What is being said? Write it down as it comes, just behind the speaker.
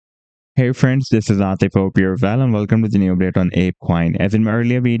Hey friends, this is APE well and welcome to the new update on ApeCoin. As in my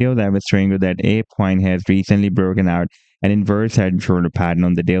earlier video, I was showing you that ApeCoin has recently broken out an inverse head and shoulder pattern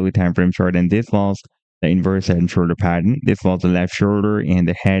on the daily time frame chart, and this was the inverse head and shoulder pattern. This was the left shoulder and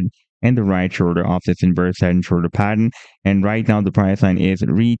the head and the right shoulder of this inverse head and shoulder pattern. And right now the price line is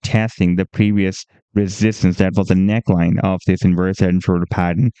retesting the previous resistance that was the neckline of this inverse head and shoulder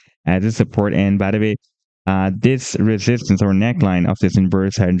pattern as a support. And by the way, this resistance or neckline of this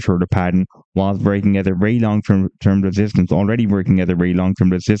inverse head and shoulder pattern was breaking as a very long-term resistance, already working as a very long-term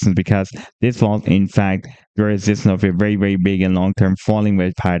resistance, because this was in fact the resistance of a very big and long-term falling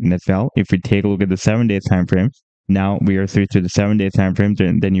wedge pattern as well. If we take a look at the 7-day time frame, now we are through to the 7-day time frame,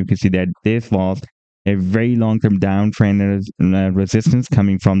 then you can see that this was a very long-term downtrend resistance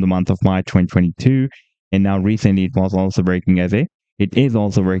coming from the month of March 2022, and now recently it was also breaking as a it is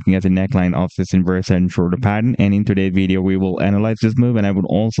also working as a neckline of this inverse head and shoulder pattern. And in today's video, we will analyze this move. And I would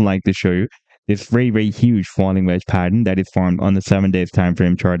also like to show you this very huge falling wedge pattern that is formed on the 7 days time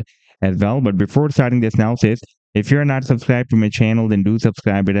frame chart as well. But before starting this analysis, if you're not subscribed to my channel, then do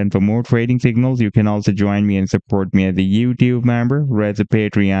subscribe it. And for more trading signals, you can also join me and support me as a YouTube member or as a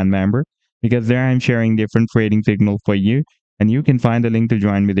Patreon member, because there I'm sharing different trading signals for you. And you can find the link to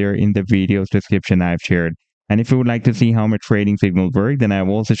join me there in the video's description I've shared. And if you would like to see how my trading signals work, then I have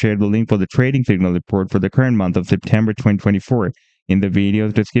also shared the link for the trading signal report for the current month of September 2024 in the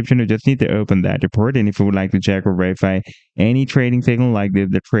video's description. You just need to open that report. And if you would like to check or verify any trading signal like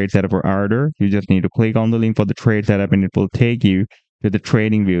the trade setup or order, you just need to click on the link for the trade setup and it will take you to the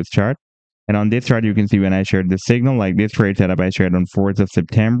trading views chart. And on this chart, you can see when I shared the signal, like this trade setup I shared on 4th of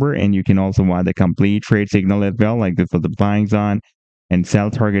September. And you can also watch the complete trade signal as well, like this was the buying zone and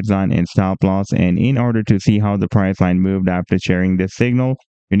sell target zone and stop loss. And in order to see how the price line moved after sharing this signal,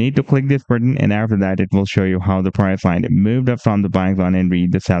 you need to click this button, and after that it will show you how the price line moved up from the buying zone and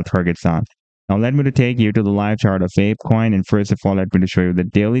read the sell target zone. Now let me to take you to the live chart of ApeCoin, and first of all let me to show you the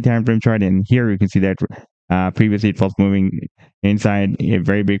daily time frame chart. And here you can see that previously it was moving inside a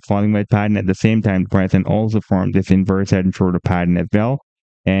very big falling wedge pattern. At the same time, the price line also formed this inverse head and shoulder pattern as well.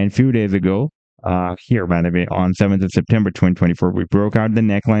 And a few days ago, here, by the way, on 7th of September 2024, we broke out the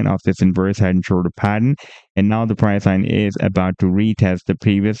neckline of this inverse head and shoulder pattern, and now the price line is about to retest the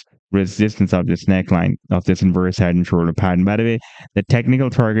previous resistance of this neckline of this inverse head and shoulder pattern. By the way, the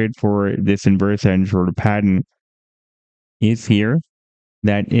technical target for this inverse head and shoulder pattern is here.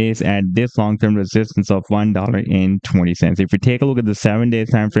 That is at this long-term resistance of $1.20. If we take a look at the 7-day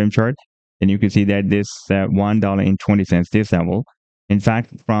time frame chart, then you can see that this $1.20, this level, in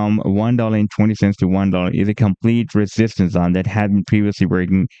fact, from $1.20 to $1 is a complete resistance zone that had been previously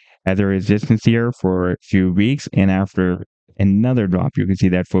working as a resistance here for a few weeks. And after another drop, you can see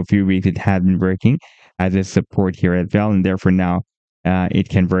that for a few weeks, it had been working as a support here as well. And therefore now it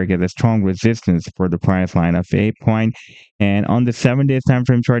can work as a strong resistance for the price line of ApeCoin. And on the 7-day time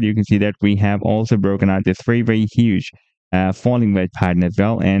frame chart, you can see that we have also broken out this very huge falling wedge pattern as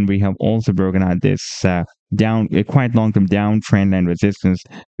well. And we have also broken out this a quite long-term downtrend line resistance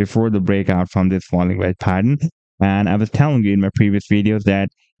before the breakout from this falling wedge pattern. And I was telling you in my previous videos that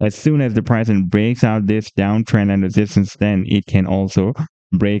as soon as the price breaks out this downtrend line resistance, then it can also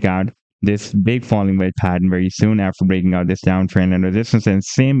break out this big falling wedge pattern very soon after breaking out this downtrend and resistance. And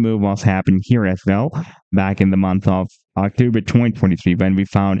same move was happening here as well back in the month of October 2023, when we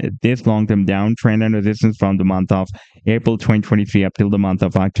found this long-term downtrend and resistance from the month of April 2023 up till the month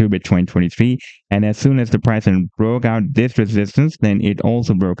of October 2023. And as soon as the price broke out this resistance, then it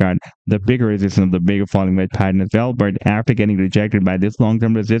also broke out the bigger resistance of the bigger falling wedge pattern as well. But after getting rejected by this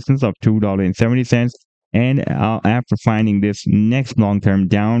long-term resistance of $2.70, and after finding this next long-term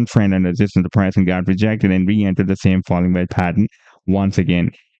downtrend and resistance, the pricing got rejected and re-entered the same falling wedge pattern once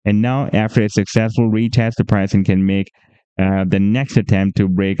again. And now, after a successful retest, the pricing can make the next attempt to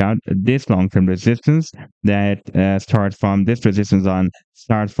break out this long-term resistance that starts from this resistance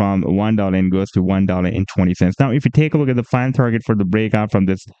starts from $1 and goes to $1.20. Now, if you take a look at the final target for the breakout from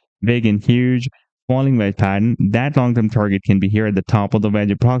this big and huge falling wedge pattern, that long-term target can be here at the top of the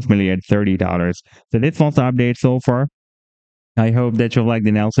wedge, approximately at $30. So this was the update so far. I hope that you like the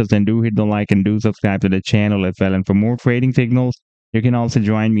analysis, and do hit the like and do subscribe to the channel as well. And for more trading signals, you can also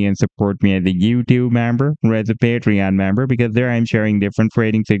join me and support me as a YouTube member or as a Patreon member, because there I'm sharing different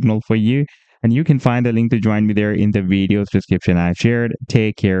trading signals for you. And you can find the link to join me there in the video's description I've shared.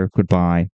 Take care. Goodbye.